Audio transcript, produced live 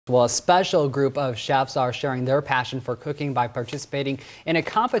Well, a special group of chefs are sharing their passion for cooking by participating in a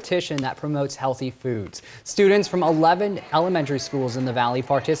competition that promotes healthy foods. Students from 11 elementary schools in the valley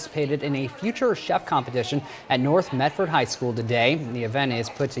participated in a future chef competition at North Medford High School today. The event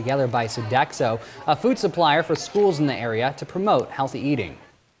is put together by Sodexo, a food supplier for schools in the area to promote healthy eating.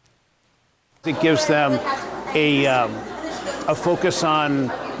 It gives them a focus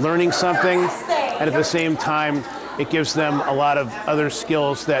on learning something, and at the same time it gives them a lot of other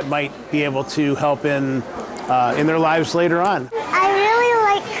skills that might be able to help in their lives later on. I really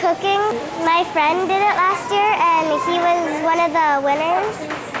like cooking. My friend did it last year and he was one of the winners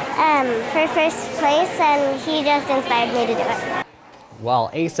for first place, and he just inspired me to do it. Well,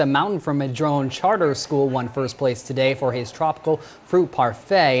 Asa Mountain from Madrone Charter School won first place today for his tropical fruit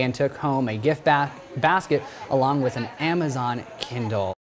parfait and took home a gift basket along with an Amazon Kindle.